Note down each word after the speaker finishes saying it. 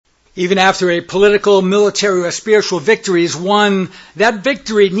Even after a political, military, or spiritual victory is won, that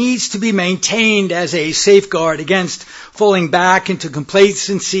victory needs to be maintained as a safeguard against falling back into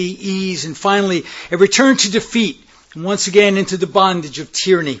complacency, ease, and finally a return to defeat, and once again into the bondage of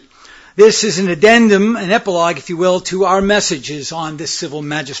tyranny. This is an addendum, an epilogue, if you will, to our messages on this civil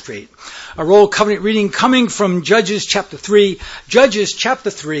magistrate. Our Old Covenant reading coming from Judges chapter 3. Judges chapter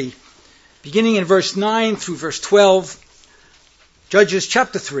 3, beginning in verse 9 through verse 12. Judges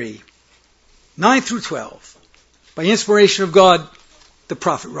chapter 3, 9 through 12. By inspiration of God, the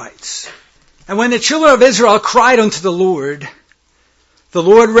prophet writes, "And when the children of Israel cried unto the Lord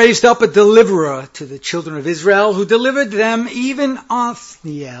raised up a deliverer to the children of Israel, who delivered them, even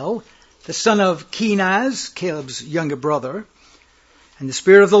Othniel, the son of Kenaz, Caleb's younger brother. And the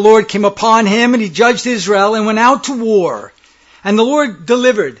Spirit of the Lord came upon him, and he judged Israel, and went out to war. And the Lord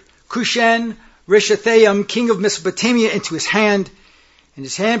delivered Cushan-Rishathaim, king of Mesopotamia, into his hand, and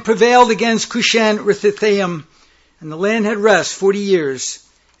his hand prevailed against Cushan-Rishathaim, and the land had rest 40 years.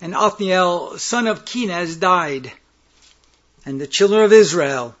 And Othniel, son of Kenaz, died. And the children of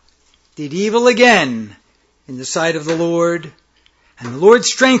Israel did evil again in the sight of the Lord. And the Lord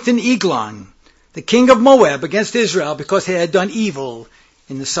strengthened Eglon, the king of Moab, against Israel, because they had done evil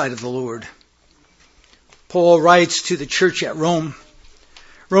in the sight of the Lord." Paul writes to the church at Rome,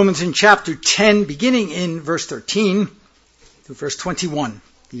 Romans in chapter 10, beginning in verse 13 to verse 21,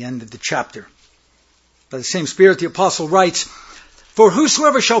 the end of the chapter. By the same Spirit, the apostle writes, "For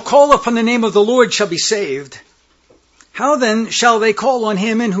whosoever shall call upon the name of the Lord shall be saved. How then shall they call on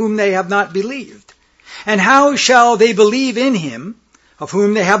him in whom they have not believed? And how shall they believe in him of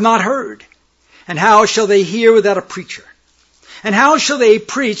whom they have not heard? And how shall they hear without a preacher? And how shall they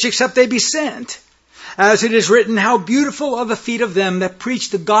preach except they be sent? As it is written, how beautiful are the feet of them that preach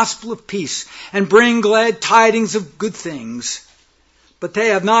the gospel of peace, and bring glad tidings of good things. But they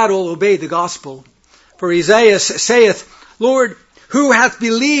have not all obeyed the gospel. For Isaiah saith, Lord, who hath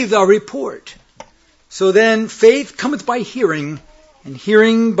believed our report? So then faith cometh by hearing, and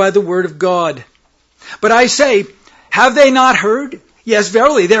hearing by the word of God. But I say, have they not heard? Yes,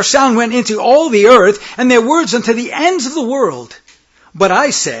 verily, their sound went into all the earth, and their words unto the ends of the world. But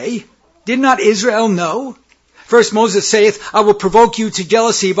I say, did not Israel know? First Moses saith, I will provoke you to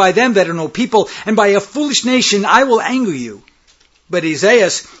jealousy by them that are no people, and by a foolish nation I will anger you. But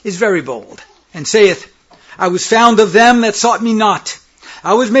Isaiah is very bold, and saith, I was found of them that sought me not.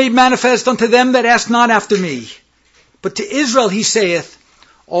 I was made manifest unto them that asked not after me. But to Israel he saith,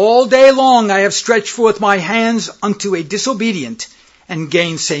 all day long I have stretched forth my hands unto a disobedient and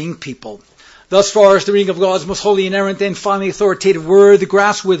gainsaying people. Thus far as the reading of God's most holy, inerrant, and finally authoritative word. The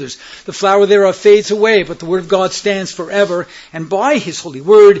grass withers, the flower thereof fades away, but the word of God stands forever. And by his holy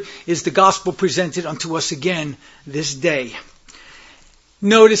word is the gospel presented unto us again this day.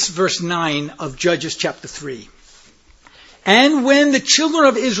 Notice verse 9 of Judges chapter 3. And when the children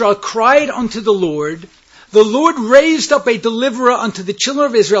of Israel cried unto the Lord raised up a deliverer unto the children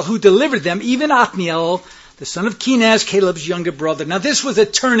of Israel, who delivered them, even Othniel, the son of Kenaz, Caleb's younger brother. Now this was a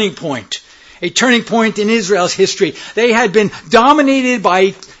turning point in Israel's history. They had been dominated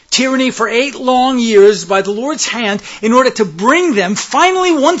by tyranny for 8 long years by the Lord's hand in order to bring them,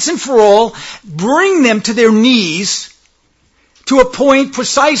 finally once and for all, bring them to their knees, to a point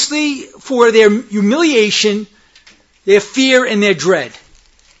precisely for their humiliation, their fear, and their dread.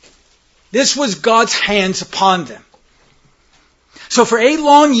 This was God's hands upon them. So for 8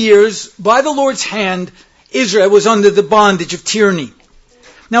 long years, by the Lord's hand, Israel was under the bondage of tyranny.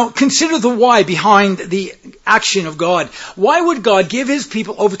 Now consider the why behind the action of God. Why would God give his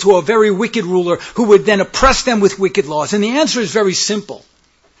people over to a very wicked ruler who would then oppress them with wicked laws? And the answer is very simple.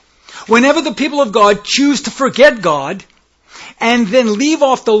 Whenever the people of God choose to forget God, and then leave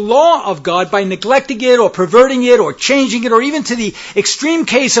off the law of God by neglecting it or perverting it or changing it, or even to the extreme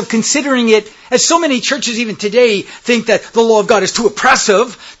case of considering it, as so many churches even today think that the law of God is too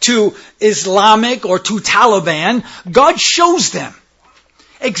oppressive, too Islamic, or too Taliban, God shows them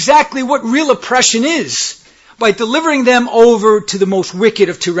exactly what real oppression is by delivering them over to the most wicked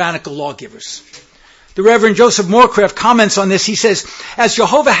of tyrannical lawgivers. The Reverend Joseph Moorcraft comments on this. He says, as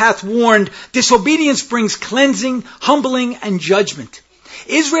Jehovah hath warned, disobedience brings cleansing, humbling, and judgment.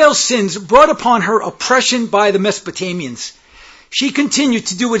 Israel's sins brought upon her oppression by the Mesopotamians. She continued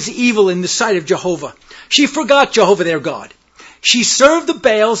to do what is evil in the sight of Jehovah. She forgot Jehovah their God. She served the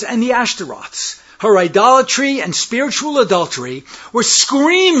Baals and the Ashtaroths. Her idolatry and spiritual adultery were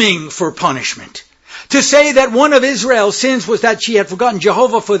screaming for punishment. To say that one of Israel's sins was that she had forgotten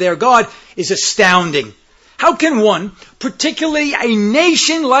Jehovah for their God is astounding. How can one, particularly a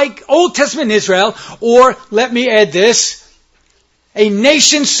nation like Old Testament Israel, or let me add this, a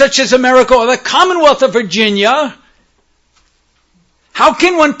nation such as America or the Commonwealth of Virginia, how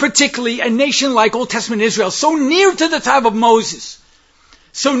can one, particularly a nation like Old Testament Israel, so near to the time of Moses,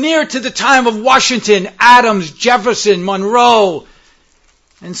 so near to the time of Washington, Adams, Jefferson, Monroe,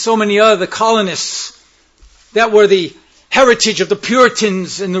 and so many other colonists that were the heritage of the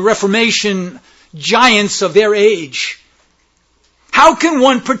Puritans and the Reformation giants of their age, how can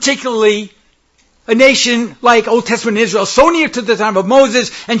one, particularly a nation like Old Testament Israel, so near to the time of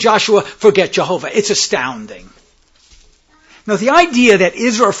Moses and Joshua, forget Jehovah? It's astounding. Now, the idea that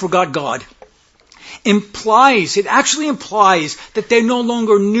Israel forgot God actually implies that they no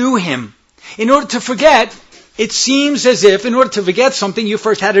longer knew him. In order to forget, it seems as if in order to forget something, you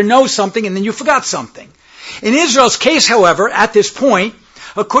first had to know something and then you forgot something. In Israel's case, however, at this point,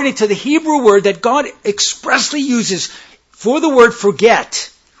 according to the Hebrew word that God expressly uses for the word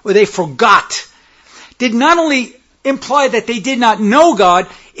forget, or they forgot, did not only imply that they did not know God,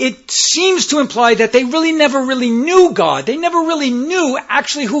 it seems to imply that they never really knew God. They never really knew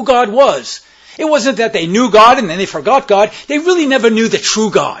actually who God was. It wasn't that they knew God and then they forgot God. They really never knew the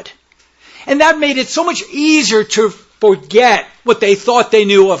true God. And that made it so much easier to forget what they thought they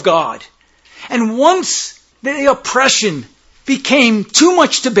knew of God. And once the oppression became too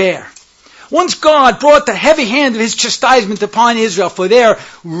much to bear, once God brought the heavy hand of his chastisement upon Israel for their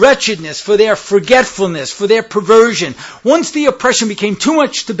wretchedness, for their forgetfulness, for their perversion, once the oppression became too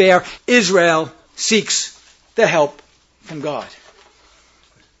much to bear, Israel seeks the help from God.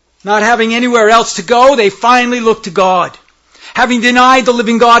 Not having anywhere else to go, they finally look to God. Having denied the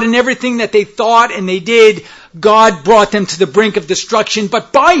living God in everything that they thought and they did, God brought them to the brink of destruction,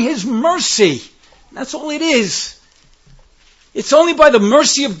 but by his mercy. That's all it is. It's only by the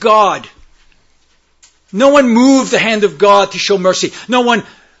mercy of God. No one moved the hand of God to show mercy. No one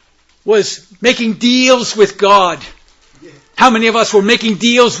was making deals with God. How many of us were making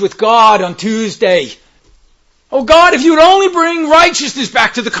deals with God on Tuesday? Oh God, if you would only bring righteousness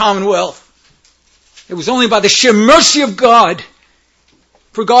back to the Commonwealth. It was only by the sheer mercy of God.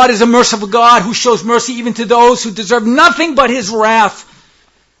 For God is a merciful God who shows mercy even to those who deserve nothing but his wrath.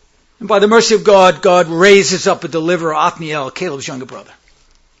 And by the mercy of God, God raises up a deliverer, Othniel, Caleb's younger brother.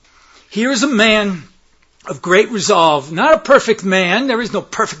 Here is a man of great resolve. Not a perfect man. There is no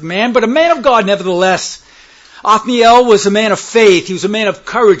perfect man, but a man of God nevertheless. Othniel was a man of faith. He was a man of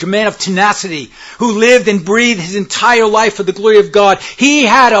courage, a man of tenacity, who lived and breathed his entire life for the glory of God. He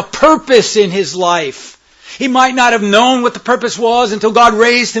had a purpose in his life. He might not have known what the purpose was until God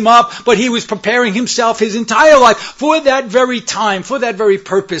raised him up, but he was preparing himself his entire life for that very time, for that very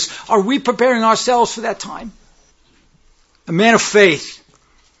purpose. Are we preparing ourselves for that time? A man of faith,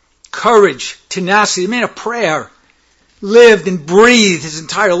 courage, tenacity, a man of prayer, lived and breathed his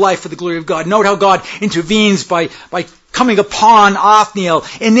entire life for the glory of God. Note how God intervenes by coming upon Othniel,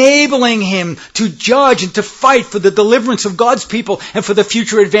 enabling him to judge and to fight for the deliverance of God's people and for the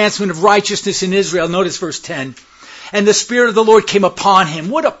future advancement of righteousness in Israel. Notice verse 10. And the Spirit of the Lord came upon him.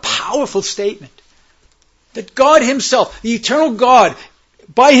 What a powerful statement. That God himself, the eternal God,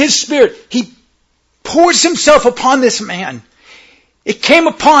 by his Spirit, he pours himself upon this man. It came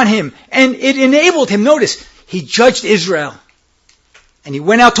upon him and it enabled him. Notice, he judged Israel and he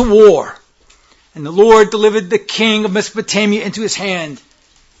went out to war. And the Lord delivered the king of Mesopotamia into his hand,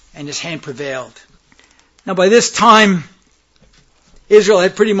 and his hand prevailed. Now by this time, Israel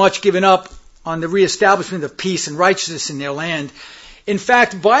had pretty much given up on the reestablishment of peace and righteousness in their land. In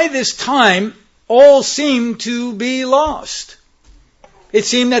fact, by this time, all seemed to be lost. It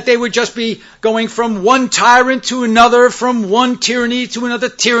seemed that they would just be going from one tyrant to another, from one tyranny to another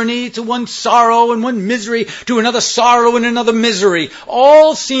tyranny, to one sorrow and one misery, to another sorrow and another misery.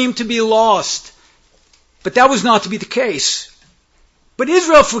 All seemed to be lost. But that was not to be the case. But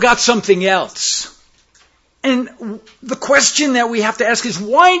Israel forgot something else. And the question that we have to ask is,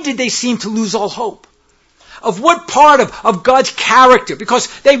 why did they seem to lose all hope? Of what part of God's character? Because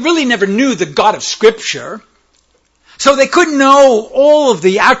they really never knew the God of Scripture. So they couldn't know all of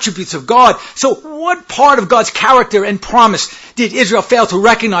the attributes of God. So what part of God's character and promise did Israel fail to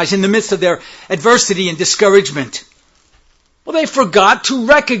recognize in the midst of their adversity and discouragement? Well, they forgot to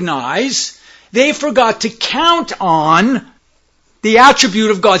recognize, they forgot to count on the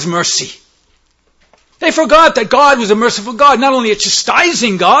attribute of God's mercy. They forgot that God was a merciful God, not only a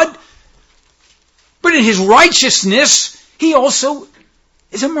chastising God, but in his righteousness, he also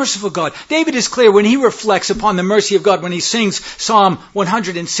is a merciful God. David is clear when he reflects upon the mercy of God when he sings Psalm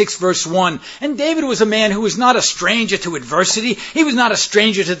 106 verse 1. And David was a man who was not a stranger to adversity. He was not a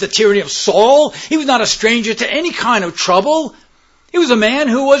stranger to the tyranny of Saul. He was not a stranger to any kind of trouble. He was a man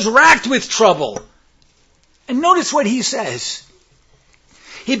who was racked with trouble. And notice what he says.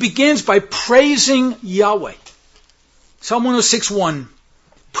 He begins by praising Yahweh. Psalm 106:1.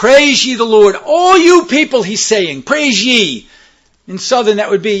 Praise ye the Lord, all you people, he's saying. Praise ye. In Southern, that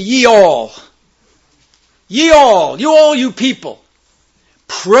would be ye all. Ye all, you people.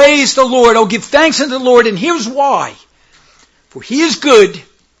 Praise the Lord. Oh, give thanks unto the Lord, and here's why. For he is good,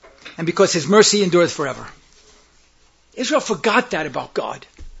 and because his mercy endureth forever. Israel forgot that about God.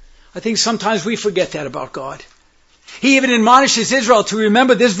 I think sometimes we forget that about God. He even admonishes Israel to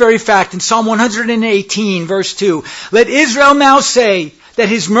remember this very fact in Psalm 118, verse 2. Let Israel now say that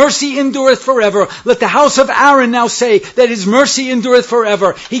his mercy endureth forever. Let the house of Aaron now say that his mercy endureth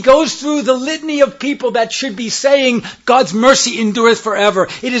forever. He goes through the litany of people that should be saying God's mercy endureth forever.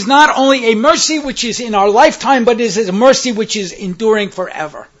 It is not only a mercy which is in our lifetime, but it is a mercy which is enduring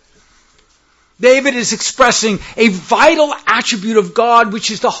forever. David is expressing a vital attribute of God,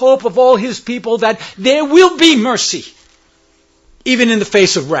 which is the hope of all his people, that there will be mercy, even in the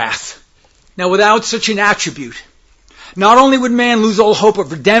face of wrath. Now, without such an attribute, not only would man lose all hope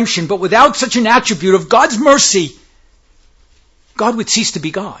of redemption, but without such an attribute of God's mercy, God would cease to be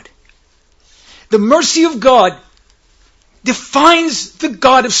God. The mercy of God defines the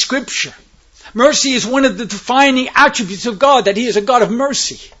God of Scripture. Mercy is one of the defining attributes of God, that he is a God of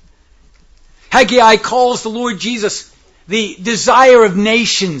mercy. Haggai calls the Lord Jesus the desire of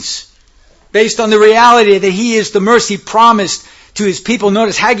nations, based on the reality that he is the mercy promised to his people.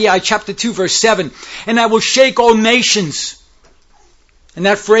 Notice Haggai chapter 2, verse 7. And I will shake all nations. And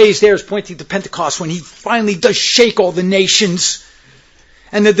that phrase there is pointing to Pentecost, when he finally does shake all the nations.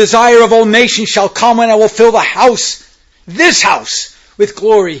 And the desire of all nations shall come, and I will fill the house, this house, with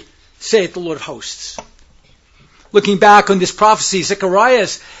glory, saith the Lord of hosts. Looking back on this prophecy, Zechariah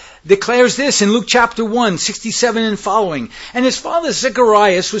declares this in Luke chapter 1, 67 and following. And his father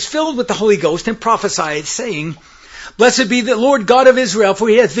Zacharias was filled with the Holy Ghost and prophesied, saying, Blessed be the Lord God of Israel, for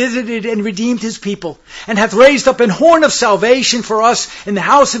he hath visited and redeemed his people, and hath raised up an horn of salvation for us in the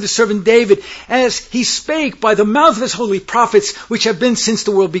house of his servant David, as he spake by the mouth of his holy prophets, which have been since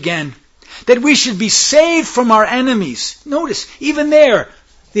the world began, that we should be saved from our enemies. Notice, even there,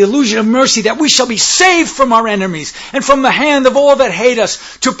 the illusion of mercy, that we shall be saved from our enemies and from the hand of all that hate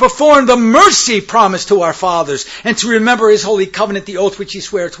us, to perform the mercy promised to our fathers, and to remember his holy covenant, the oath which he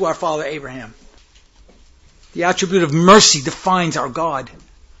sware to our father Abraham. The attribute of mercy defines our God.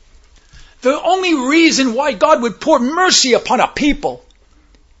 The only reason why God would pour mercy upon a people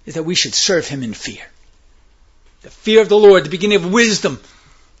is that we should serve him in fear. The fear of the Lord, the beginning of wisdom,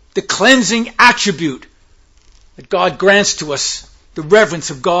 the cleansing attribute that God grants to us, the reverence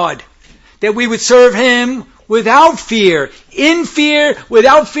of God, that we would serve him without fear, in fear,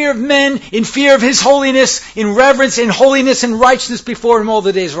 without fear of men, in fear of his holiness, in reverence, in holiness and righteousness before him all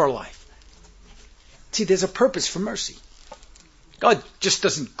the days of our life. See, there's a purpose for mercy. God just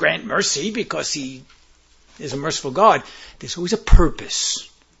doesn't grant mercy because he is a merciful God. There's always a purpose.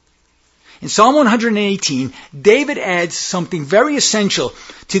 In Psalm 118, David adds something very essential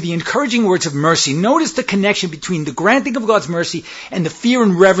to the encouraging words of mercy. Notice the connection between the granting of God's mercy and the fear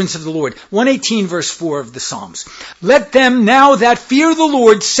and reverence of the Lord. 118 verse 4 of the Psalms. Let them now that fear the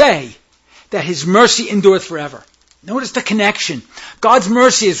Lord say that his mercy endureth forever. Notice the connection. God's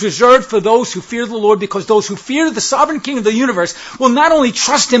mercy is reserved for those who fear the Lord, because those who fear the sovereign King of the universe will not only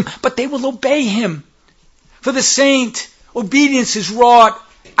trust him, but they will obey him. For the saint, obedience is wrought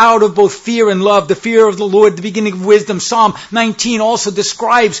out of both fear and love. The fear of the Lord, the beginning of wisdom. Psalm 19 also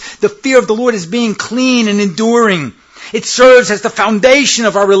describes the fear of the Lord as being clean and enduring. It serves as the foundation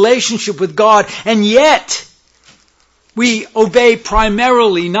of our relationship with God. And yet, we obey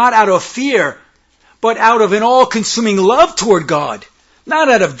primarily not out of fear, but out of an all-consuming love toward God.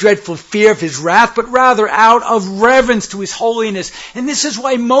 Not out of dreadful fear of his wrath, but rather out of reverence to his holiness. And this is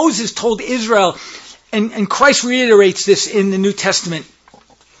why Moses told Israel, and Christ reiterates this in the New Testament,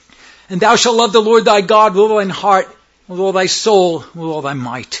 and thou shalt love the Lord thy God with all thine heart, with all thy soul, with all thy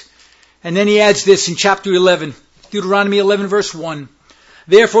might. And then he adds this in chapter 11, Deuteronomy 11 verse 1.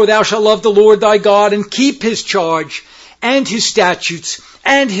 Therefore thou shalt love the Lord thy God, and keep his charge, and his statutes,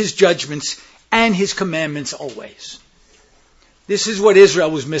 and his judgments, and his commandments always. This is what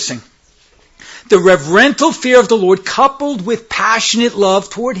Israel was missing. The reverential fear of the Lord coupled with passionate love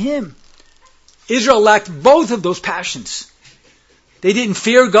toward him. Israel lacked both of those passions. They didn't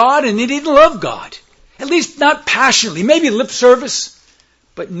fear God and they didn't love God. At least not passionately. Maybe lip service,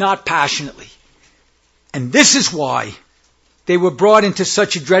 but not passionately. And this is why they were brought into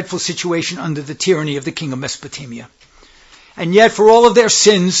such a dreadful situation under the tyranny of the king of Mesopotamia. And yet, for all of their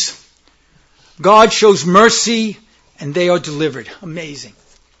sins, God shows mercy and they are delivered. Amazing.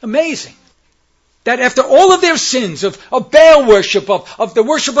 Amazing. that after all of their sins of Baal worship, of the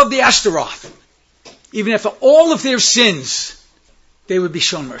worship of the Ashtaroth, even after all of their sins, they would be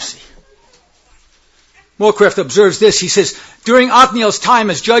shown mercy. Moorcraft observes this. He says, during Othniel's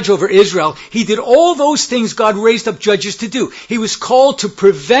time as judge over Israel, he did all those things God raised up judges to do. He was called to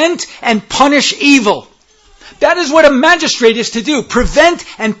prevent and punish evil. That is what a magistrate is to do. Prevent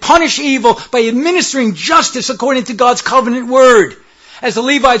and punish evil by administering justice according to God's covenant word. As the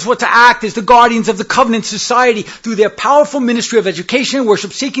Levites were to act as the guardians of the covenant society through their powerful ministry of education and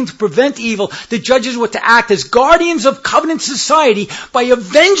worship, seeking to prevent evil, the judges were to act as guardians of covenant society by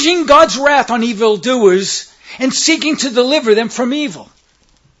avenging God's wrath on evildoers and seeking to deliver them from evil.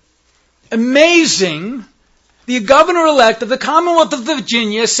 Amazing. The governor-elect of the Commonwealth of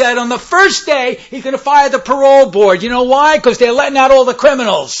Virginia said on the first day he's going to fire the parole board. You know why? Because they're letting out all the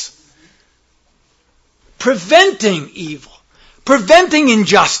criminals. Preventing evil. Preventing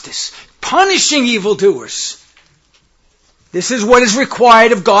injustice, punishing evildoers. This is what is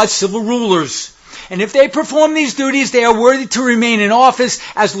required of God's civil rulers. And if they perform these duties, they are worthy to remain in office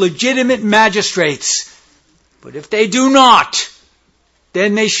as legitimate magistrates. But if they do not,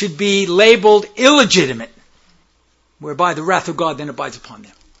 then they should be labeled illegitimate, whereby the wrath of God then abides upon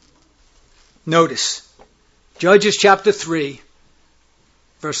them. Notice, Judges chapter 3,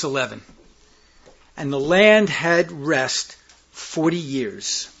 verse 11. And the land had rest 40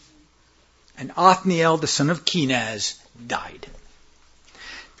 years, and Othniel, the son of Kenaz, died.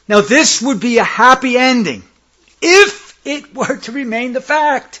 Now this would be a happy ending, if it were to remain the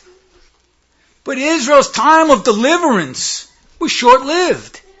fact. But Israel's time of deliverance was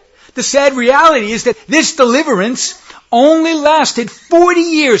short-lived. The sad reality is that this deliverance only lasted 40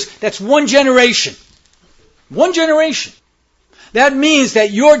 years. That's one generation. One generation. That means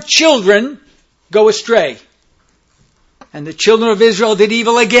that your children go astray. And the children of Israel did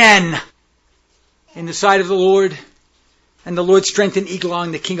evil again in the sight of the Lord. And the Lord strengthened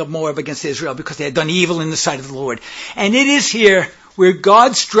Eglon, the king of Moab, against Israel because they had done evil in the sight of the Lord. And it is here where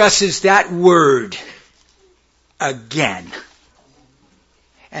God stresses that word, again.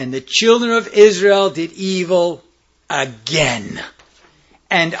 And the children of Israel did evil again.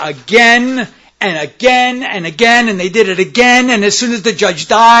 And again, and again, and again, and they did it again. And as soon as the judge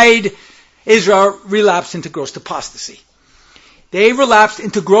died, Israel relapsed into gross apostasy. They relapsed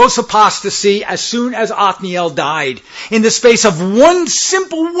into gross apostasy as soon as Othniel died. In the space of one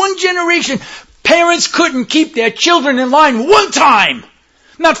generation, parents couldn't keep their children in line one time.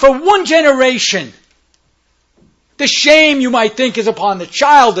 Not for one generation. The shame, you might think, is upon the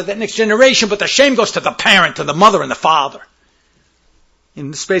child of that next generation, but the shame goes to the parent, to the mother and the father.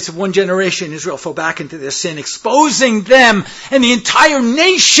 In the space of one generation, Israel fell back into their sin, exposing them and the entire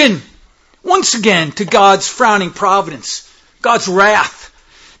nation once again to God's frowning providence. God's wrath,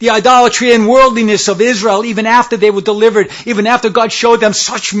 the idolatry and worldliness of Israel, even after they were delivered, even after God showed them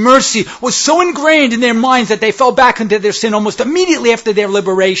such mercy, was so ingrained in their minds that they fell back into their sin almost immediately after their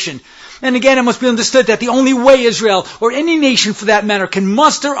liberation. And again, it must be understood that the only way Israel, or any nation for that matter, can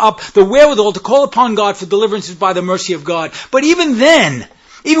muster up the wherewithal to call upon God for deliverance is by the mercy of God. But even then,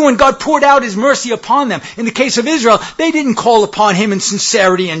 even when God poured out His mercy upon them, in the case of Israel, they didn't call upon Him in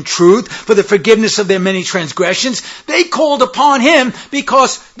sincerity and truth for the forgiveness of their many transgressions. They called upon Him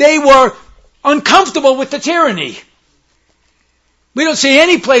because they were uncomfortable with the tyranny. We don't see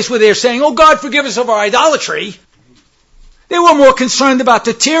any place where they're saying, "Oh God, forgive us of our idolatry." They were more concerned about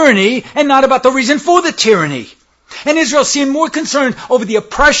the tyranny and not about the reason for the tyranny. And Israel seemed more concerned over the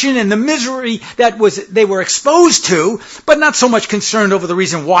oppression and the misery that they were exposed to, but not so much concerned over the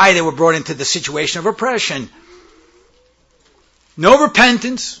reason why they were brought into the situation of oppression. No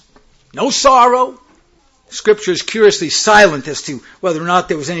repentance, no sorrow. Scripture is curiously silent as to whether or not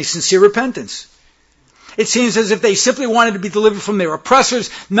there was any sincere repentance. It seems as if they simply wanted to be delivered from their oppressors,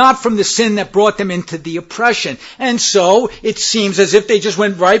 not from the sin that brought them into the oppression. And so it seems as if they just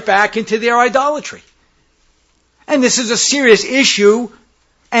went right back into their idolatry. And this is a serious issue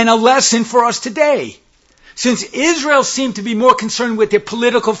and a lesson for us today. Since Israel seemed to be more concerned with their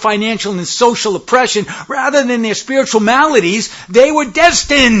political, financial, and social oppression rather than their spiritual maladies, they were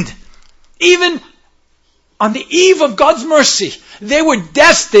destined, even on the eve of God's mercy, they were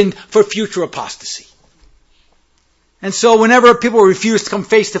destined for future apostasy. And so whenever people refuse to come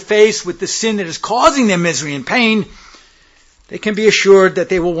face to face with the sin that is causing them misery and pain, they can be assured that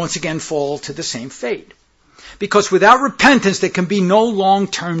they will once again fall to the same fate. Because without repentance, there can be no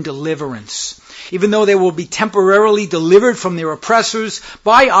long-term deliverance. Even though they will be temporarily delivered from their oppressors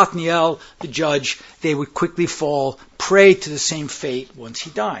by Othniel, the judge, they would quickly fall prey to the same fate once he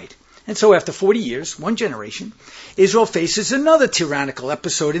died. And so after 40 years, one generation, Israel faces another tyrannical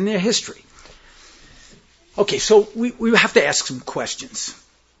episode in their history. Okay, so we have to ask some questions.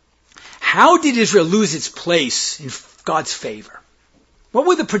 How did Israel lose its place in God's favor? What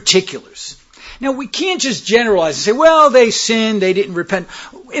were the particulars? Now, we can't just generalize and say, well, they sinned, they didn't repent.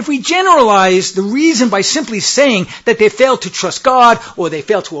 If we generalize the reason by simply saying that they failed to trust God, or they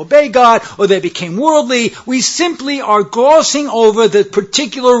failed to obey God, or they became worldly, we simply are glossing over the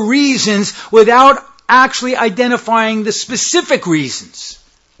particular reasons without actually identifying the specific reasons.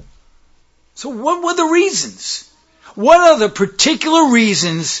 So what were the reasons? What are the particular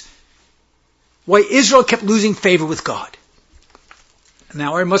reasons why Israel kept losing favor with God?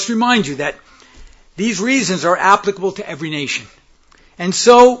 Now, I must remind you that these reasons are applicable to every nation. And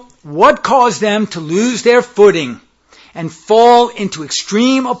so, what caused them to lose their footing and fall into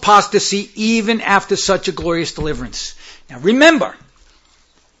extreme apostasy even after such a glorious deliverance? Now, remember,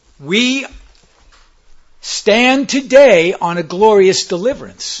 we stand today on a glorious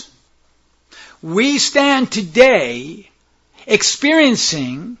deliverance. We stand today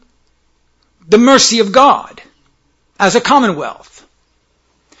experiencing the mercy of God as a commonwealth.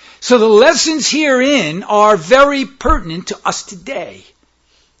 So the lessons herein are very pertinent to us today.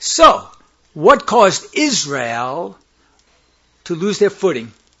 So, what caused Israel to lose their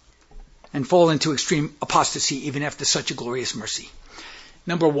footing and fall into extreme apostasy even after such a glorious mercy?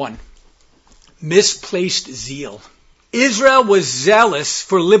 Number one, misplaced zeal. Israel was zealous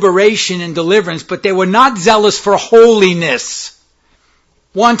for liberation and deliverance, but they were not zealous for holiness.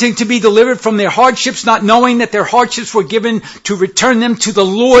 Wanting to be delivered from their hardships, not knowing that their hardships were given to return them to the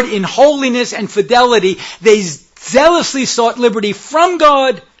Lord in holiness and fidelity, they zealously sought liberty from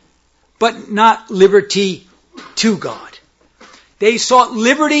God, but not liberty to God. They sought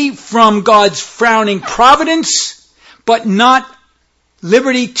liberty from God's frowning providence, but not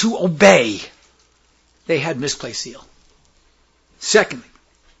liberty to obey. They had misplaced zeal. Secondly,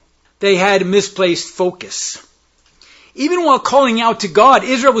 they had misplaced focus. Even while calling out to God,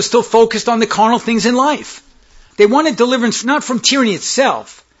 Israel was still focused on the carnal things in life. They wanted deliverance not from tyranny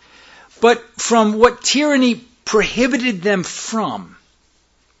itself, but from what tyranny prohibited them from.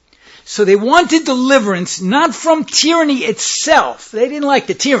 So they wanted deliverance not from tyranny itself. They didn't like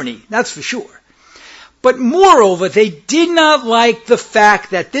the tyranny, that's for sure. But moreover, they did not like the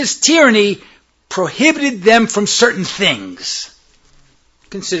fact that this tyranny prohibited them from certain things.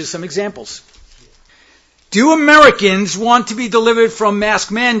 Consider some examples. Do Americans want to be delivered from mask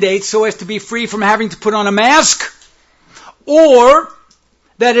mandates so as to be free from having to put on a mask? Or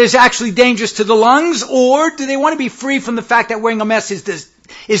that is actually dangerous to the lungs? Or do they want to be free from the fact that wearing a mask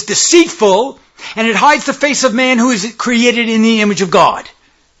is deceitful and it hides the face of man who is created in the image of God?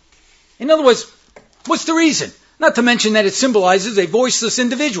 In other words, what's the reason? Not to mention that it symbolizes a voiceless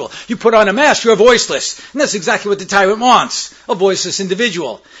individual. You put on a mask, you're voiceless. And that's exactly what the tyrant wants, a voiceless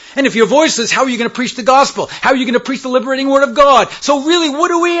individual. And if you're voiceless, how are you going to preach the gospel? How are you going to preach the liberating word of God? So really, what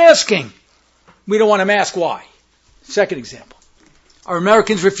are we asking? We don't want a mask. Why? Second example. Are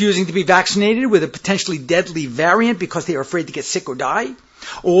Americans refusing to be vaccinated with a potentially deadly variant because they are afraid to get sick or die?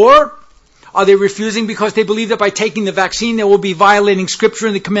 Or are they refusing because they believe that by taking the vaccine they will be violating Scripture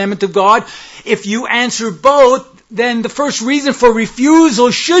and the commandment of God? If you answer both, then the first reason for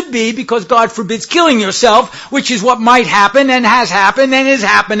refusal should be because God forbids killing yourself, which is what might happen and has happened and is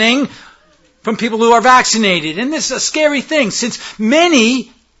happening from people who are vaccinated. And this is a scary thing, since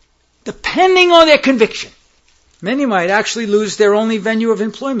many, depending on their conviction, many might actually lose their only venue of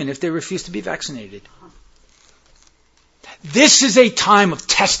employment if they refuse to be vaccinated. This is a time of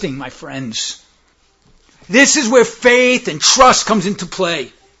testing, my friends. This is where faith and trust comes into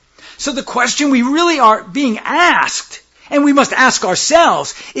play. So the question we really are being asked, and we must ask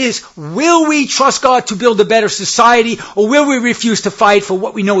ourselves, is will we trust God to build a better society, or will we refuse to fight for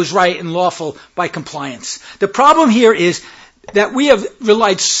what we know is right and lawful by compliance? The problem here is that we have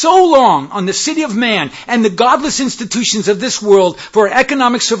relied so long on the city of man and the godless institutions of this world for our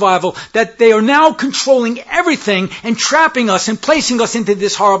economic survival that they are now controlling everything and trapping us and placing us into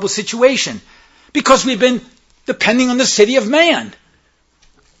this horrible situation because we've been depending on the city of man.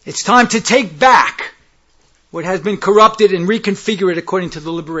 It's time to take back what has been corrupted and reconfigure it according to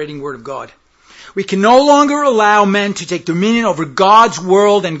the liberating word of God. We can no longer allow men to take dominion over God's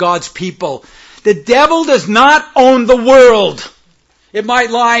world and God's people. The devil does not own the world. It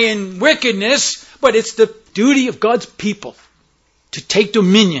might lie in wickedness, but it's the duty of God's people to take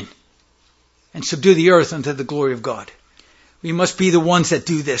dominion and subdue the earth unto the glory of God. We must be the ones that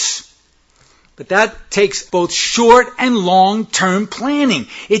do this. But that takes both short and long-term planning.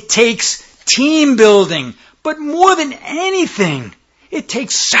 It takes team building. But more than anything, it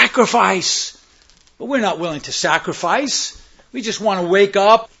takes sacrifice. But we're not willing to sacrifice. We just want to wake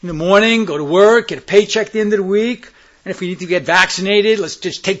up in the morning, go to work, get a paycheck at the end of the week. And if we need to get vaccinated, let's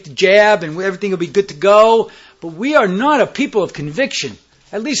just take the jab and everything will be good to go. But we are not a people of conviction.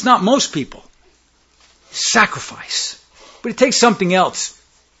 At least not most people. Sacrifice. But it takes something else.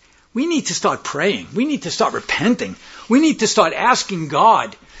 We need to start praying. We need to start repenting. We need to start asking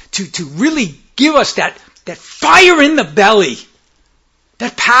God to really give us that fire in the belly.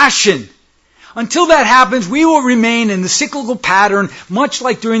 That passion. Until that happens, we will remain in the cyclical pattern, much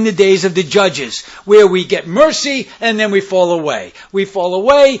like during the days of the judges, where we get mercy and then we fall away. We fall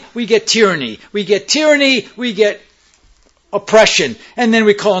away, we get tyranny. We get tyranny, we get oppression. And then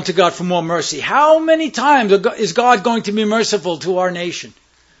we call unto God for more mercy. How many times is God going to be merciful to our nation?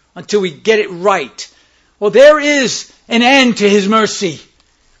 Until we get it right. Well, there is an end to His mercy.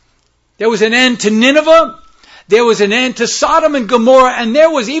 There was an end to Nineveh. There was an end to Sodom and Gomorrah, and there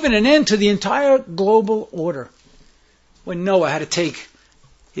was even an end to the entire global order when Noah had to take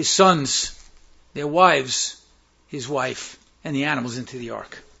his sons, their wives, his wife, and the animals into the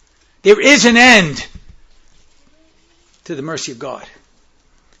ark. There is an end to the mercy of God.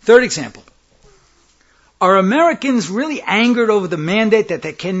 Third example. Are Americans really angered over the mandate that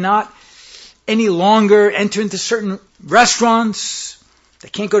they cannot any longer enter into certain restaurants? They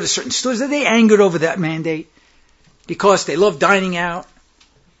can't go to certain stores? Are they angered over that mandate? Because they love dining out.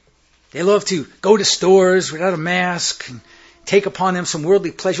 They love to go to stores without a mask and take upon them some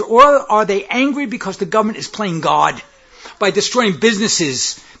worldly pleasure. Or are they angry because the government is playing God by destroying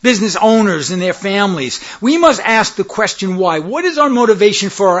businesses, business owners and their families? We must ask the question why. What is our motivation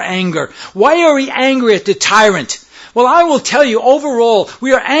for our anger? Why are we angry at the tyrant? Well, I will tell you, overall,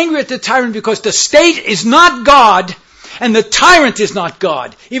 we are angry at the tyrant because the state is not God. And the tyrant is not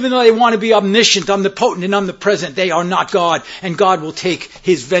God. Even though they want to be omniscient, omnipotent, and omnipresent, they are not God. And God will take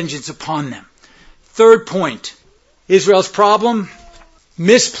His vengeance upon them. Third point. Israel's problem?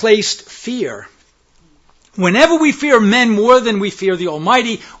 Misplaced fear. Whenever we fear men more than we fear the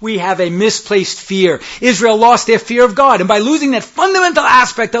Almighty, we have a misplaced fear. Israel lost their fear of God. And by losing that fundamental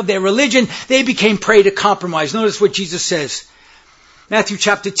aspect of their religion, they became prey to compromise. Notice what Jesus says. Matthew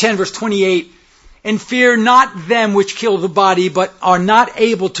chapter 10, verse 28. And fear not them which kill the body, but are not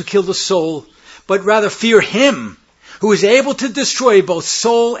able to kill the soul, but rather fear Him who is able to destroy both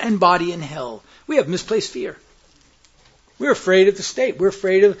soul and body in hell. We have misplaced fear. We're afraid of the state. We're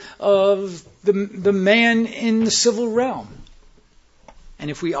afraid of the man in the civil realm.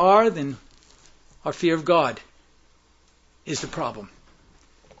 And if we are, then our fear of God is the problem.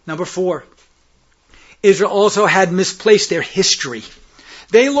 Number 4, Israel also had misplaced their history.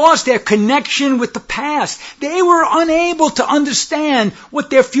 They lost their connection with the past. They were unable to understand what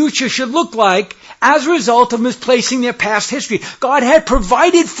their future should look like as a result of misplacing their past history. God had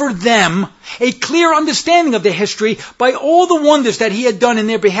provided for them a clear understanding of their history by all the wonders that He had done in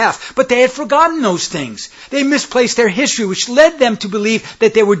their behalf. But they had forgotten those things. They misplaced their history, which led them to believe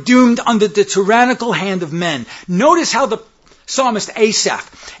that they were doomed under the tyrannical hand of men. Notice how the psalmist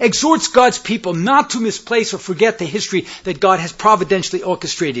Asaph exhorts God's people not to misplace or forget the history that God has providentially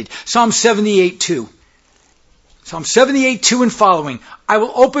orchestrated. Psalm 78:2. Psalm 78:2 and following. I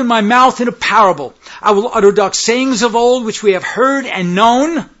will open my mouth in a parable. I will utter dark sayings of old, which we have heard and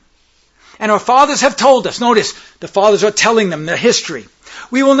known. And our fathers have told us. Notice, the fathers are telling them their history.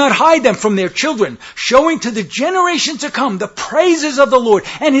 We will not hide them from their children, showing to the generation to come the praises of the Lord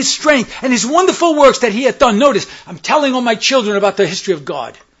and His strength and His wonderful works that He hath done. Notice, I'm telling all my children about the history of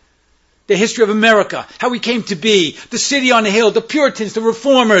God. The history of America, how we came to be, the city on the hill, the Puritans, the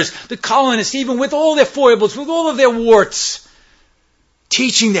reformers, the colonists, even with all their foibles, with all of their warts.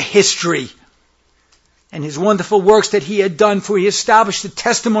 Teaching the history and His wonderful works that He had done, for He established the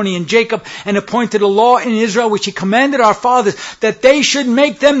testimony in Jacob and appointed a law in Israel, which He commanded our fathers, that they should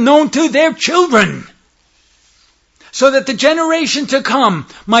make them known to their children, so that the generation to come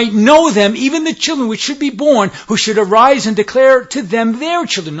might know them, even the children which should be born, who should arise and declare to them their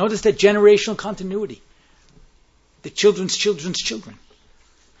children. Notice that generational continuity. The children's children's children.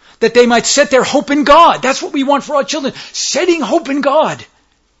 That they might set their hope in God. That's what we want for our children. Setting hope in God.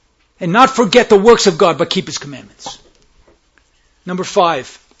 And not forget the works of God, but keep His commandments. Number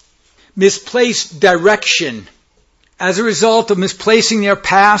 5, misplaced direction. As a result of misplacing their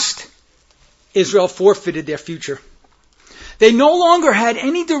past, Israel forfeited their future. They no longer had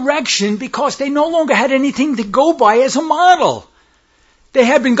any direction because they no longer had anything to go by as a model. They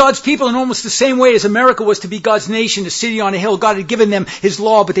had been God's people in almost the same way as America was to be God's nation, a city on a hill. God had given them His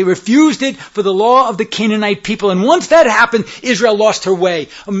law, but they refused it for the law of the Canaanite people. And once that happened, Israel lost her way.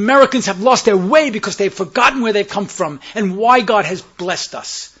 Americans have lost their way because they've forgotten where they've come from and why God has blessed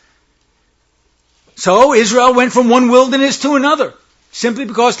us. So Israel went from one wilderness to another, simply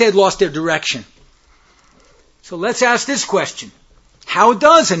because they had lost their direction. So let's ask this question. How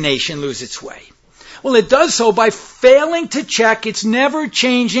does a nation lose its way? Well, it does so by failing to check its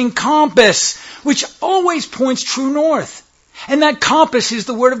never-changing compass, which always points true north. And that compass is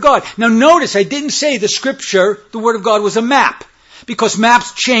the Word of God. Now notice, I didn't say the Scripture, the Word of God, was a map, because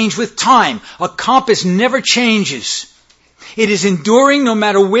maps change with time. A compass never changes. It is enduring no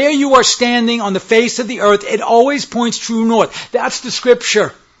matter where you are standing on the face of the earth. It always points true north. That's the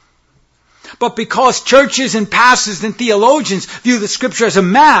Scripture. But because churches and pastors and theologians view the Scripture as a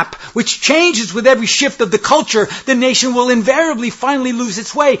map, which changes with every shift of the culture, the nation will invariably finally lose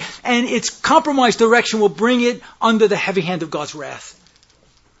its way, and its compromised direction will bring it under the heavy hand of God's wrath.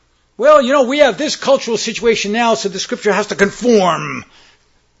 Well, we have this cultural situation now, so the Scripture has to conform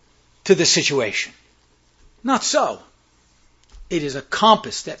to the situation. Not so. It is a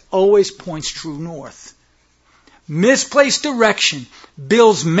compass that always points true north. Misplaced direction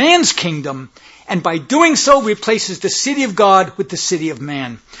builds man's kingdom, and by doing so replaces the city of God with the city of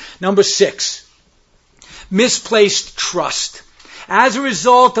man. Number 6, misplaced trust. As a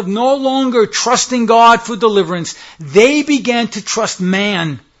result of no longer trusting God for deliverance, they began to trust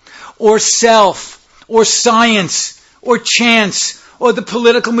man, or self, or science, or chance, or the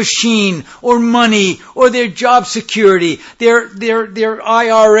political machine, or money, or their job security, their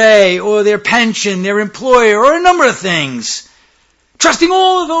IRA, or their pension, their employer, or a number of things. Trusting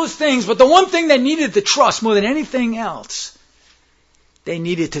all of those things, but the one thing they needed to trust more than anything else, they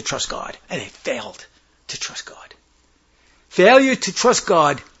needed to trust God, and they failed to trust God. Failure to trust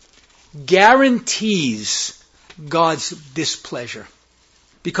God guarantees God's displeasure,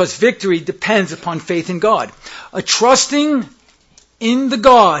 because victory depends upon faith in God. A trusting in the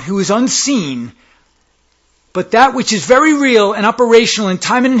God who is unseen, but that which is very real and operational in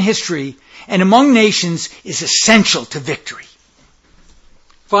time and in history and among nations is essential to victory.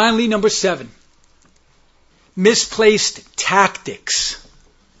 Finally, number 7, misplaced tactics.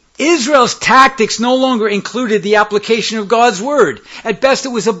 Israel's tactics no longer included the application of God's Word. At best, it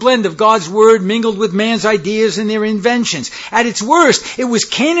was a blend of God's Word mingled with man's ideas and their inventions. At its worst, it was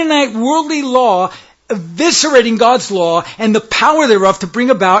Canaanite worldly law eviscerating God's law and the power thereof to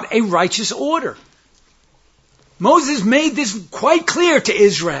bring about a righteous order. Moses made this quite clear to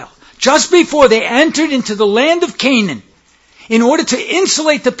Israel just before they entered into the land of Canaan. In order to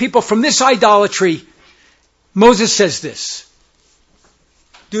insulate the people from this idolatry, Moses says this.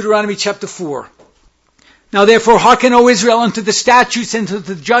 Deuteronomy chapter 4. Now therefore hearken, O Israel, unto the statutes and to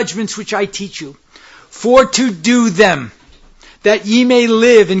the judgments which I teach you, for to do them, that ye may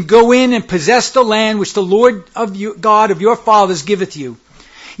live and go in and possess the land which the Lord of you, God of your fathers giveth you.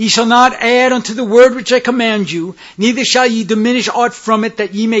 Ye shall not add unto the word which I command you, neither shall ye diminish aught from it,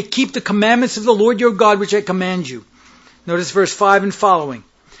 that ye may keep the commandments of the Lord your God which I command you. Notice verse 5 and following.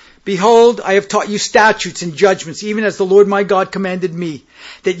 Behold, I have taught you statutes and judgments, even as the Lord my God commanded me,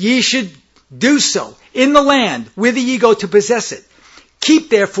 that ye should do so in the land whither ye go to possess it.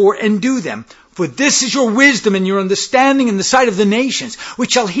 Keep therefore and do them. For this is your wisdom and your understanding in the sight of the nations,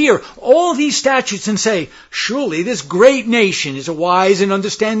 which shall hear all these statutes and say, surely this great nation is a wise and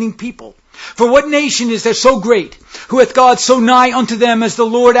understanding people. For what nation is there so great, who hath God so nigh unto them as the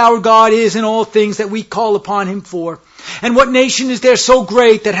Lord our God is in all things that we call upon him for? And what nation is there so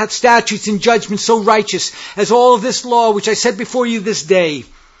great that hath statutes and judgments so righteous as all of this law which I set before you this day?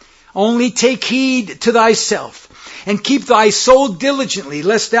 Only take heed to thyself, and keep thy soul diligently,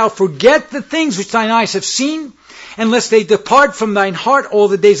 lest thou forget the things which thine eyes have seen, and lest they depart from thine heart all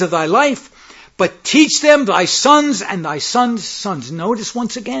the days of thy life. But teach them thy sons and thy sons' sons. Notice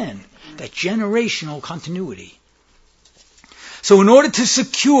once again that generational continuity. So in order to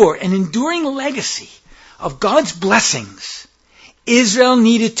secure an enduring legacy of God's blessings, Israel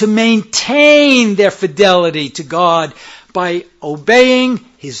needed to maintain their fidelity to God by obeying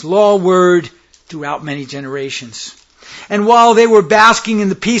his law word throughout many generations. And while they were basking in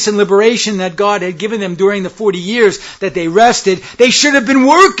the peace and liberation that God had given them during the 40 years that they rested, they should have been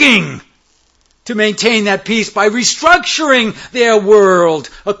working to maintain that peace by restructuring their world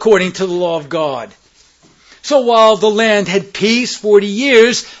according to the law of God. So while the land had peace 40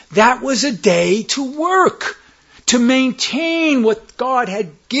 years, that was a day to work, to maintain what God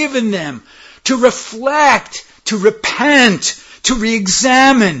had given them, to reflect, to repent, to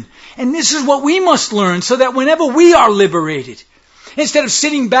re-examine. And this is what we must learn so that whenever we are liberated, instead of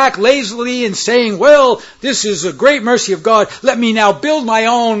sitting back lazily and saying, well, this is a great mercy of God, let me now build my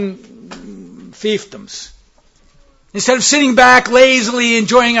own fiefdoms. Instead of sitting back lazily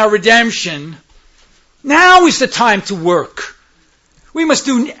enjoying our redemption, now is the time to work. We must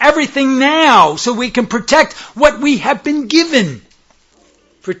do everything now so we can protect what we have been given.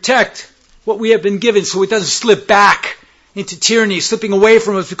 Protect what we have been given so it doesn't slip back into tyranny, slipping away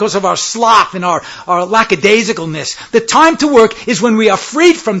from us because of our sloth and our lackadaisicalness. The time to work is when we are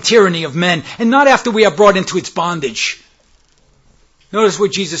freed from tyranny of men and not after we are brought into its bondage. Notice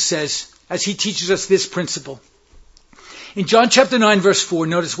what Jesus says as he teaches us this principle. In John chapter 9 verse 4,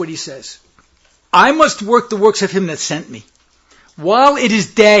 notice what he says. I must work the works of him that sent me. While it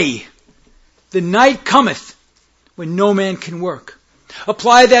is day, the night cometh when no man can work.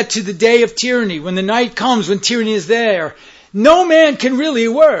 Apply that to the day of tyranny. When the night comes, when tyranny is there, no man can really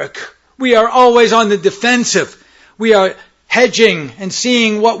work. We are always on the defensive. We are hedging and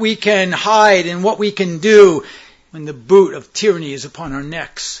seeing what we can hide and what we can do when the boot of tyranny is upon our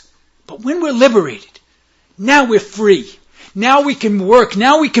necks. But when we're liberated, now we're free. Now we can work.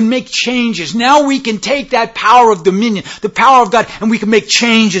 Now we can make changes. Now we can take that power of dominion, the power of God, and we can make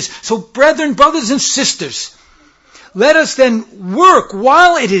changes. So brethren, brothers and sisters, let us then work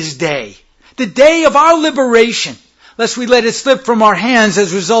while it is day, the day of our liberation, lest we let it slip from our hands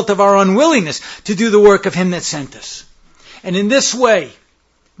as a result of our unwillingness to do the work of him that sent us. And in this way,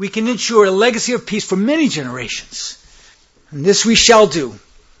 we can ensure a legacy of peace for many generations. And this we shall do,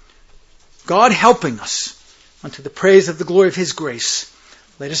 God helping us unto the praise of the glory of his grace.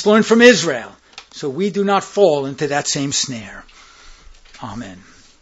 Let us learn from Israel so we do not fall into that same snare. Amen.